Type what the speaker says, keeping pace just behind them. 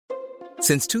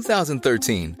Since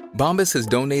 2013, Bombas has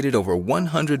donated over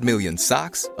 100 million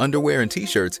socks, underwear, and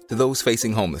T-shirts to those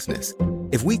facing homelessness.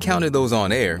 If we counted those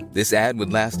on air, this ad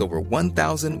would last over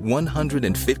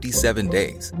 1,157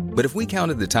 days. But if we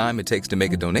counted the time it takes to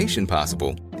make a donation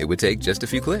possible, it would take just a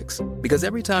few clicks. Because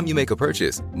every time you make a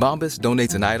purchase, Bombas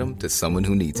donates an item to someone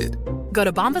who needs it. Go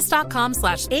to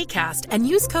bombas.com/ACAST and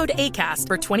use code ACAST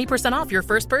for 20% off your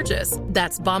first purchase.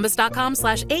 That's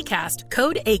bombas.com/ACAST,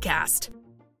 code ACAST.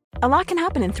 A lot can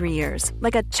happen in 3 years,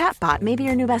 like a chatbot may be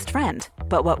your new best friend.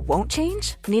 But what won't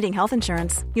change? Needing health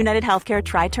insurance. United Healthcare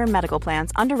Tri-Term Medical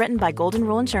Plans, underwritten by Golden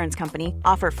Rule Insurance Company,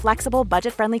 offer flexible,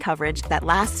 budget-friendly coverage that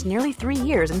lasts nearly 3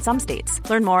 years in some states.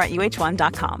 Learn more at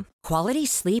uh1.com. Quality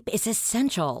sleep is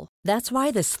essential. That's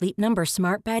why the Sleep Number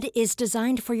Smart Bed is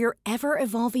designed for your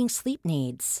ever-evolving sleep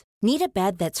needs. Need a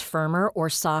bed that's firmer or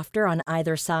softer on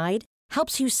either side?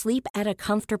 Helps you sleep at a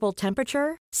comfortable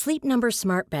temperature? Sleep Number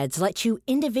Smart Beds let you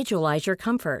individualize your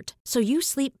comfort, so you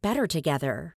sleep better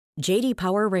together. J.D.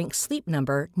 Power ranks Sleep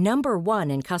Number number 1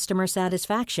 in customer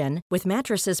satisfaction with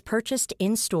mattresses purchased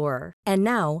in-store. And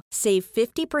now, save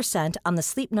 50% on the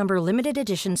Sleep Number Limited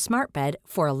Edition Smart Bed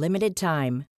for a limited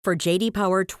time. For J.D.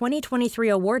 Power 2023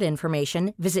 award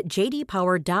information, visit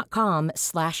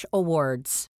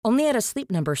jdpower.com/awards. Only at a Sleep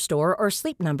Number store or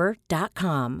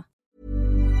sleepnumber.com.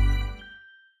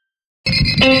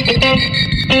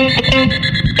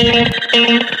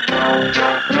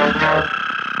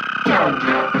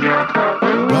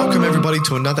 Welcome everybody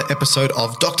to another episode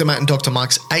of Dr. Matt and Dr.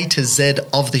 Mike's A to Z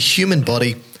of the human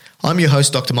body. I'm your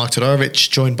host, Dr. Mike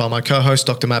Todorovic, joined by my co-host,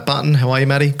 Dr. Matt Button. How are you,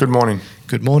 Matty? Good morning.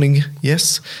 Good morning,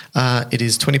 yes. It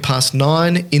is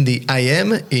 9:20 in the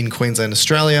AM in Queensland,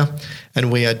 Australia,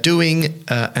 and we are doing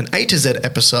an A to Z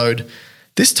episode,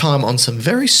 this time on some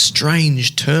very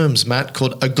strange terms, Matt,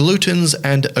 called agglutins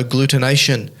and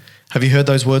agglutination. Have you heard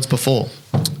those words before?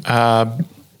 No.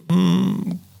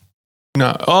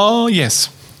 Oh, yes.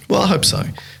 Well, I hope so.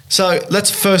 So let's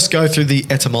first go through the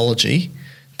etymology.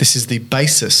 This is the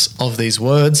basis of these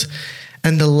words.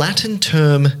 And the Latin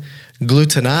term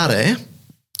glutinare...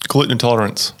 Gluten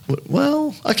intolerance.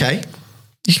 Well, okay.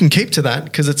 You can keep to that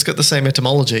because it's got the same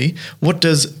etymology. What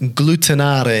does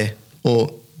glutinare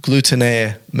or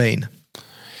glutinaire mean?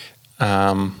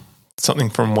 Something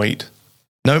from wheat.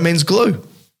 No, it means glue.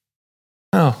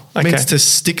 Oh, okay. It means to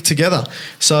stick together.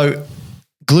 So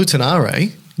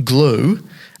glutinare, glue,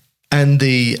 and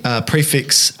the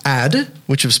prefix ad,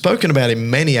 which I've spoken about in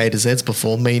many A to Zs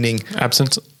before, meaning...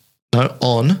 Absence? No,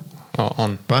 on. Oh,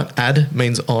 on. Right? Ad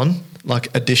means on, like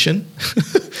addition.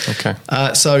 Okay.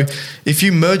 So if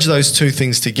you merge those two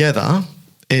things together,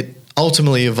 it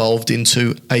ultimately evolved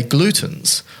into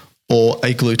agglutins or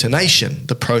agglutination,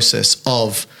 the process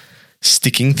of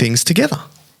sticking things together.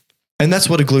 And that's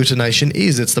what agglutination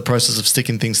is. It's the process of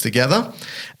sticking things together.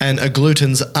 And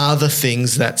agglutins are the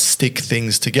things that stick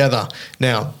things together.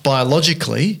 Now,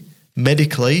 biologically,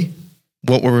 medically,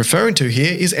 what we're referring to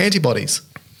here is antibodies.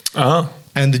 Uh-huh.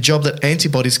 And the job that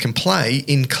antibodies can play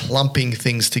in clumping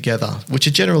things together, which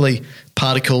are generally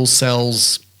particles,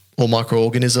 cells, or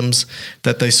microorganisms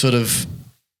that they sort of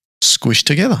squish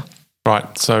together.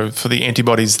 Right. So for the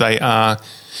antibodies, they are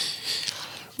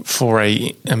for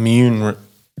a immune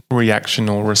reaction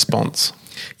or response.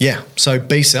 Yeah. So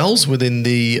B cells within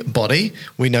the body,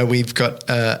 we know we've got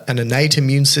an innate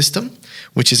immune system,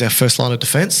 which is our first line of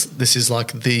defense. This is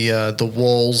like the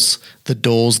walls, the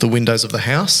doors, the windows of the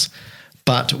house.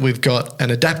 But we've got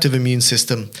an adaptive immune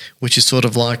system, which is sort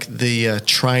of like the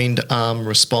trained arm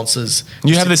responses.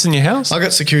 You have this in your house? I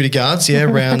got security guards,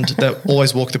 around that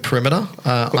always walk the perimeter.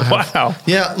 Wow.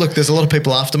 Yeah, look, there's a lot of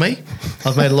people after me.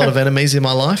 I've made a lot of enemies in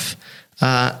my life.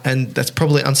 And that's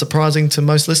probably unsurprising to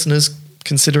most listeners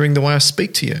considering the way I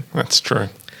speak to you. That's true.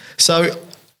 So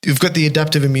you've got the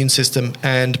adaptive immune system,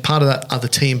 and part of that are the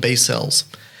T and B cells.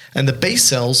 And the B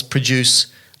cells produce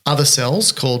other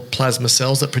cells called plasma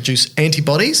cells that produce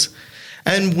antibodies.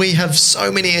 And we have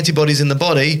so many antibodies in the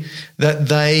body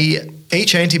that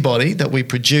each antibody that we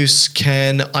produce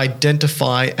can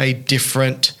identify a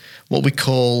different, what we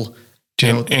call...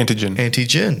 Antigen.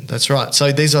 Antigen, that's right.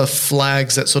 So these are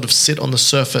flags that sort of sit on the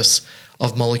surface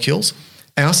of molecules.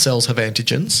 Our cells have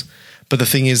antigens, but the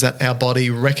thing is that our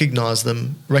body recognizes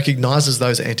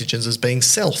those antigens as being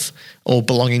self or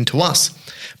belonging to us.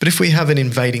 But if we have an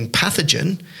invading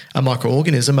pathogen, a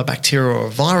microorganism, a bacteria or a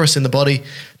virus in the body,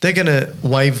 they're going to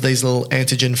wave these little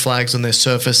antigen flags on their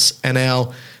surface, and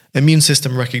our immune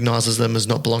system recognizes them as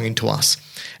not belonging to us.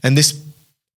 And this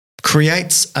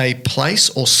creates a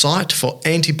place or site for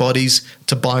antibodies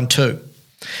to bind to.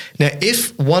 Now,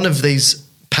 if one of these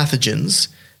pathogens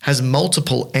has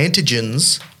multiple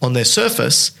antigens on their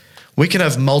surface, we can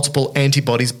have multiple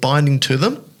antibodies binding to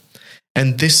them,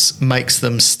 and this makes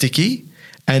them sticky,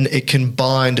 and it can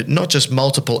bind not just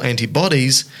multiple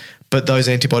antibodies, but those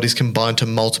antibodies can bind to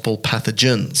multiple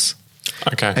pathogens.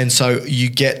 Okay. And so you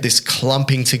get this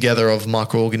clumping together of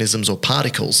microorganisms or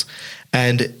particles,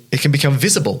 and it can become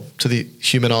visible to the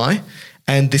human eye,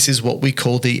 and this is what we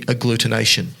call the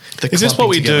agglutination. Is this what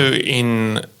we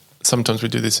do sometimes we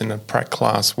do this in a prac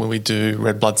class where we do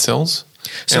red blood cells?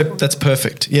 So that's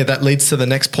perfect. Yeah, that leads to the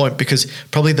next point, because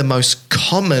probably the most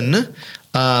common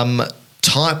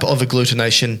type of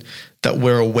agglutination that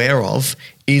we're aware of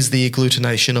is the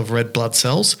agglutination of red blood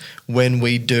cells when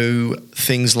we do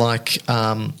things like...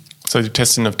 so the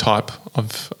testing of type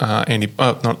of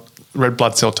not red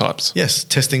blood cell types. Yes,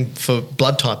 testing for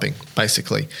blood typing,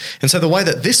 basically. And so the way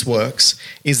that this works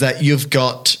is that you've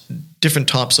got different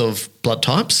types of blood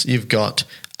types. You've got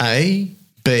A,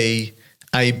 B,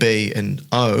 AB, and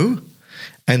O.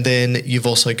 And then you've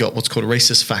also got what's called a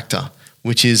rhesus factor,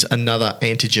 which is another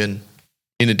antigen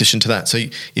in addition to that. So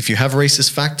if you have a rhesus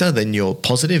factor, then you're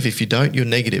positive. If you don't, you're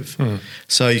negative.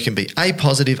 So you can be A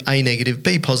positive, A negative,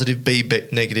 B positive, B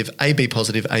negative, AB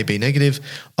positive, AB negative,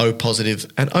 O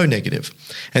positive, and O negative.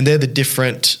 And they're the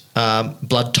different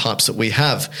blood types that we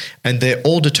have. And they're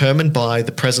all determined by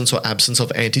the presence or absence of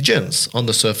antigens on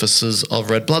the surfaces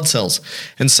of red blood cells.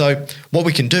 And so what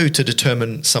we can do to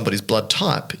determine somebody's blood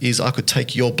type is I could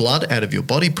take your blood out of your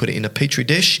body, put it in a petri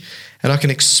dish, and I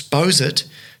can expose it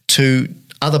to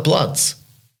other bloods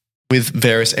with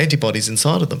various antibodies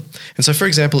inside of them. And so, for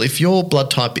example, if your blood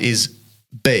type is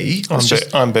B...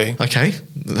 I'm B. Okay,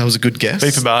 that was a good guess. B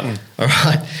for Barton. All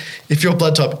right. If your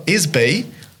blood type is B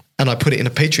and I put it in a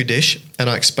petri dish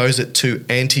and I expose it to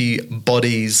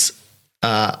antibodies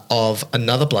of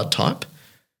another blood type,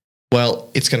 well,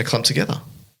 it's going to clump together,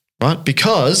 right?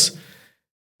 Because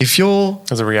if you're...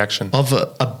 As a reaction. Of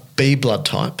a B blood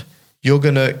type, you're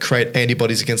going to create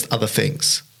antibodies against other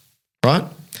things, right?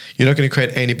 You're not going to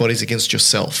create antibodies against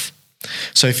yourself.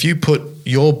 So if you put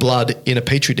your blood in a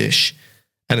petri dish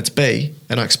and it's B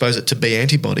and I expose it to B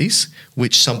antibodies,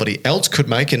 which somebody else could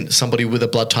make, and somebody with a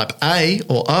blood type A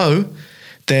or O,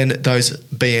 then those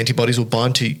B antibodies will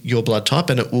bind to your blood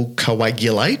type and it will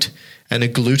coagulate and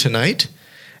agglutinate,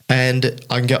 and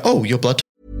I can go, oh, your blood type.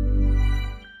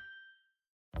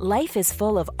 Life is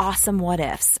full of awesome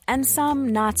what-ifs, and some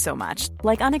not so much,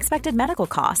 like unexpected medical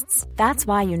costs. That's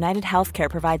why United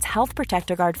Healthcare provides Health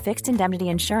Protector Guard fixed indemnity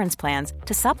insurance plans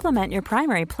to supplement your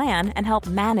primary plan and help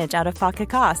manage out-of-pocket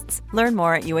costs. Learn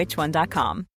more at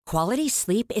uh1.com. Quality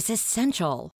sleep is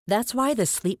essential. That's why the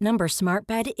Sleep Number Smart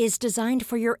Bed is designed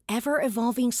for your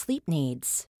ever-evolving sleep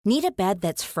needs. Need a bed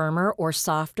that's firmer or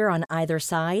softer on either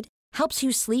side? Helps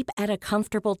you sleep at a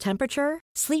comfortable temperature?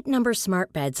 Sleep Number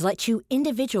Smart Beds let you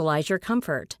individualize your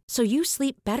comfort so you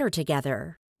sleep better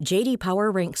together. J.D.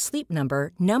 Power ranks Sleep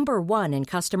Number number 1 in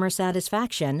customer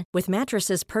satisfaction with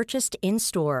mattresses purchased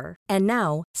in-store. And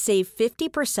now, save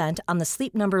 50% on the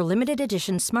Sleep Number Limited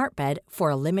Edition Smart Bed for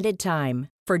a limited time.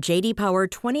 For J.D. Power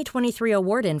 2023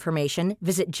 award information,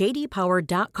 visit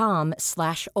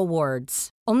jdpower.com/awards.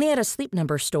 Only at a Sleep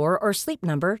Number store or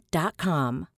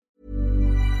sleepnumber.com.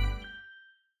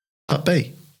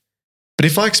 B. But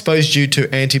if I exposed you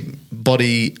to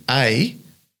antibody A,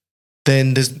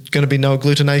 then there's going to be no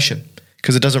agglutination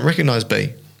because it doesn't recognize B.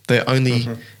 They're only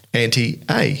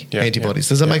anti-A antibodies.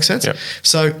 Does that make sense? Yeah.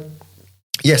 So,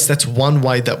 yes, that's one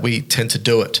way that we tend to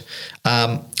do it.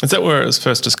 Is that where it was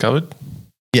first discovered?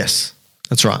 Yes,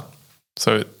 that's right.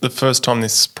 So the first time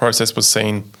this process was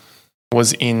seen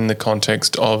was in the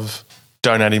context of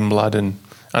donating blood and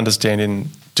understanding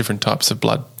different types of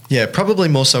blood. Yeah, probably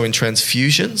more so in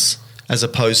transfusions as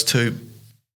opposed to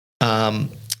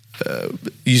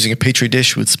using a petri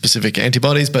dish with specific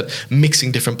antibodies, but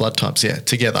mixing different blood types,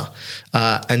 together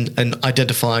and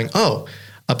identifying, a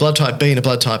blood type B and a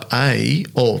blood type A,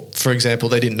 or for example,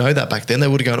 they didn't know that back then. They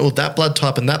would have gone, that blood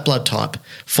type and that blood type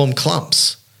form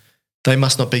clumps. They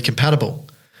must not be compatible.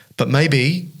 But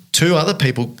maybe two other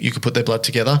people, you could put their blood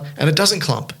together and it doesn't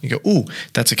clump. You go,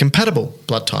 that's a compatible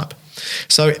blood type.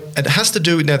 So it has to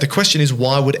do, now the question is,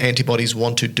 why would antibodies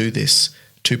want to do this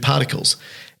to particles?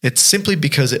 It's simply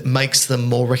because it makes them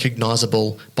more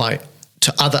recognizable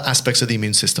to other aspects of the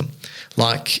immune system,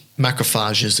 like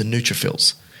macrophages and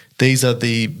neutrophils. These are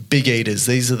the big eaters.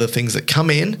 These are the things that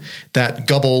come in that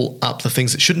gobble up the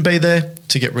things that shouldn't be there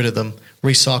to get rid of them,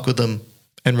 recycle them,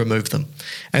 and remove them.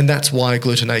 And that's why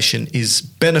agglutination is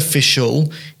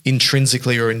beneficial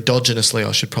intrinsically or endogenously,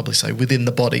 I should probably say, within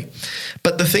the body.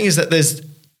 But the thing is that there's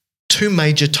two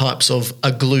major types of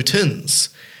agglutins.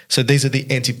 So these are the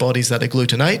antibodies that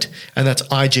agglutinate, and that's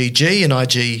IgG and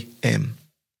IgM.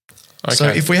 Okay. So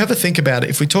if we have a think about it,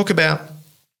 if we talk about...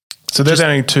 So there's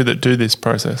only two that do this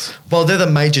process. Well, they're the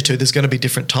major two. There's going to be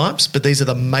different types, but these are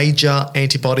the major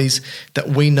antibodies that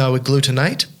we know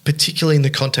agglutinate, particularly in the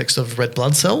context of red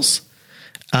blood cells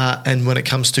and when it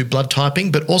comes to blood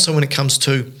typing, but also when it comes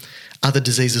to other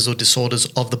diseases or disorders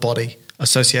of the body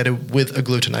associated with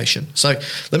agglutination. So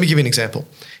let me give you an example.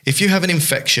 If you have an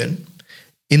infection,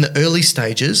 in the early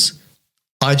stages,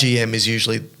 IgM is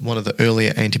usually one of the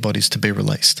earlier antibodies to be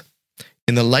released.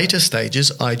 In the later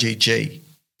stages, IgG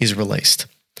is released.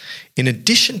 In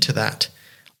addition to that,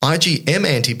 IgM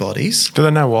antibodies... Do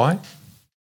they know why?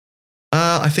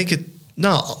 I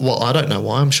don't know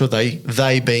why. I'm sure they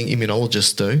being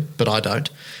immunologists do, but I don't.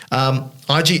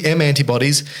 IgM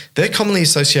antibodies, they're commonly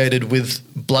associated with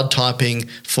blood typing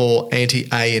for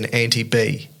anti-A and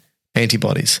anti-B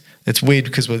antibodies. It's weird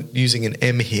because we're using an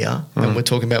M here and we're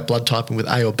talking about blood typing with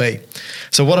A or B.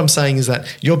 So what I'm saying is that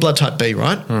you're blood type B,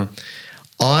 right?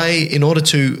 So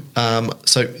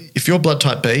if you're blood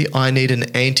type B, I need an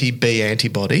anti-B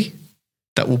antibody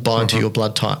that will bind to your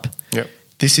blood type. Yep.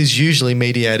 This is usually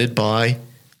mediated by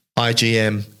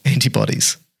IgM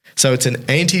antibodies. So it's an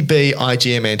anti-B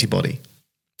IgM antibody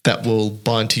that will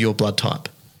bind to your blood type.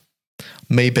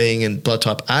 Me being in blood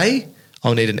type A,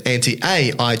 I'll need an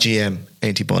anti-A IgM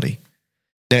antibody.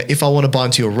 Now, if I want to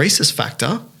bind to your rhesus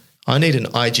factor, I need an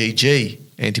IgG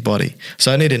antibody.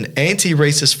 So I need an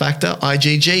anti-rhesus factor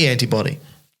IgG antibody.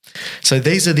 So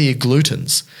these are the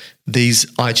agglutins, these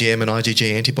IgM and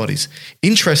IgG antibodies.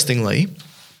 Interestingly,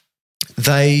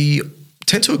 they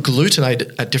tend to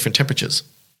agglutinate at different temperatures.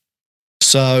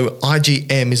 So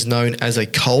IgM is known as a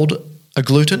cold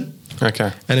agglutin.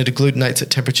 Okay. And it agglutinates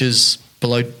at temperatures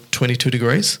below 22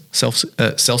 degrees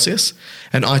Celsius.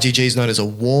 And IgG is known as a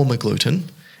warm agglutin,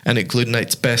 and it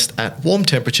agglutinates best at warm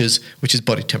temperatures, which is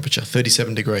body temperature,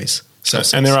 37 degrees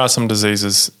Celsius. And there are some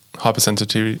diseases,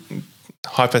 hypersensitivity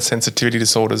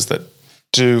disorders that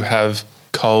do have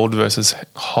cold versus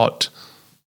hot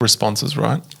responses,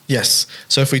 right? Yes.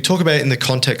 So if we talk about it in the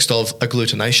context of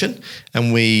agglutination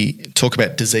and we talk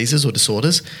about diseases or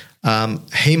disorders,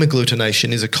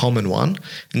 hemagglutination is a common one.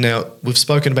 Now, we've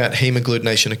spoken about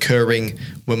hemagglutination occurring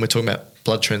when we're talking about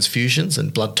blood transfusions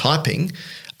and blood typing,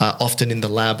 often in the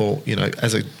lab or,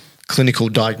 as a clinical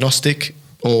diagnostic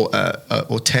or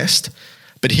test.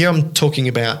 But here I'm talking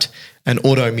about an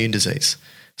autoimmune disease.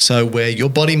 So where your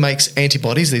body makes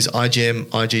antibodies, these IgM,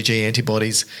 IgG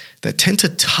antibodies, that tend to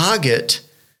target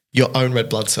your own red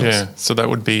blood cells. Yeah, so that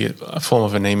would be a form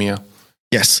of anemia.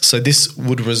 Yes, so this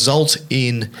would result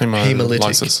in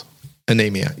hemolytic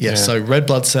anemia. Yes, yeah. So red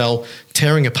blood cell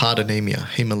tearing apart anemia,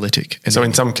 hemolytic anemia. So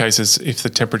in some cases, if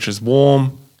the temperature is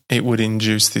warm, it would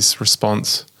induce this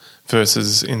response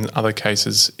versus in other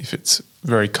cases, if it's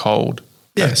very cold.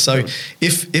 Yeah, so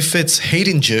if it's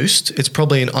heat-induced, it's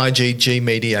probably an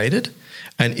IgG-mediated,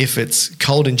 and if it's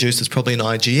cold-induced, it's probably an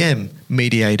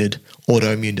IgM-mediated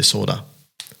autoimmune disorder,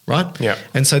 right? Yeah.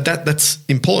 And so that's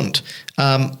important.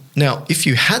 Now, if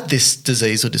you had this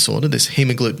disease or disorder, this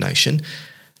hemagglutination,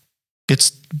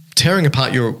 it's tearing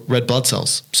apart your red blood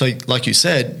cells. So like you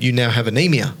said, you now have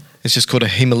anemia. It's just called a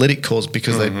hemolytic cause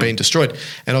because they've been destroyed.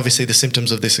 And obviously the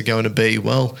symptoms of this are going to be,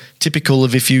 well, typical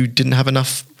of if you didn't have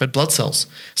enough red blood cells.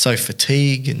 So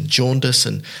fatigue and jaundice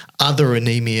and other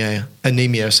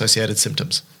anemia-associated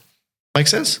symptoms. Make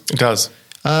sense? It does.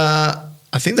 I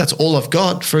think that's all I've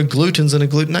got for agglutins and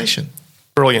agglutination.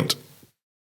 Brilliant.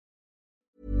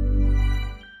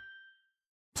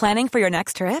 Planning for your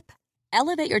next trip?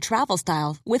 Elevate your travel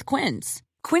style with Quince.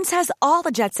 Quince has all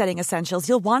the jet-setting essentials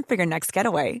you'll want for your next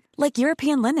getaway, like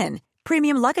European linen,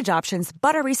 premium luggage options,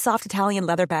 buttery soft Italian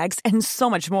leather bags, and so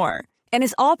much more. And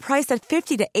is all priced at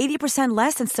 50 to 80%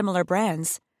 less than similar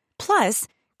brands. Plus,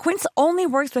 Quince only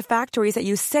works with factories that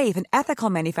use safe and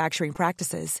ethical manufacturing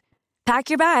practices. Pack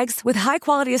your bags with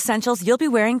high-quality essentials you'll be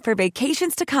wearing for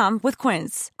vacations to come with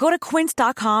Quince. Go to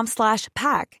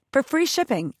quince.com/pack for free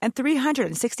shipping and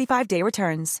 365-day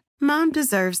returns. Mom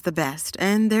deserves the best,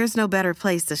 and there's no better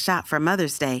place to shop for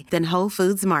Mother's Day than Whole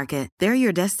Foods Market. They're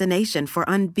your destination for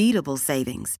unbeatable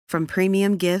savings, from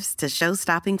premium gifts to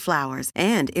show-stopping flowers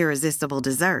and irresistible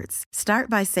desserts. Start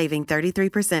by saving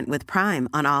 33% with Prime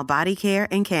on all body care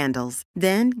and candles.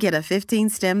 Then get a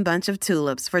 15-stem bunch of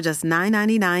tulips for just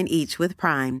 $9.99 each with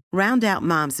Prime. Round out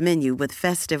Mom's menu with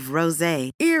festive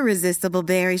rosé, irresistible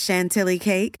berry chantilly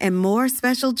cake, and more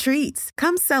special treats.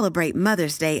 Come celebrate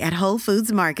Mother's Day at Whole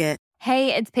Foods Market.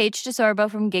 Hey, it's Paige DeSorbo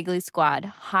from Giggly Squad.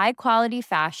 High quality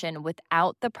fashion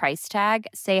without the price tag.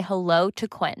 Say hello to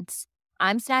Quince.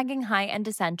 I'm snagging high-end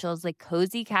essentials like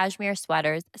cozy cashmere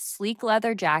sweaters, sleek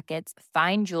leather jackets,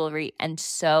 fine jewelry, and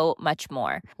so much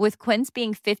more. With Quince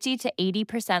being 50 to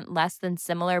 80% less than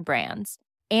similar brands.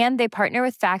 And they partner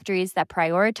with factories that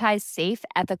prioritize safe,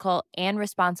 ethical, and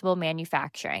responsible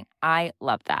manufacturing. I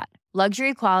love that.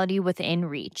 Luxury quality within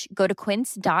reach. Go to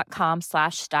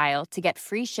quince.com/style to get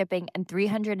free shipping and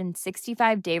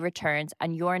 365-day returns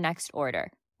on your next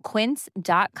order.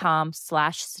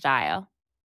 Quince.com/style.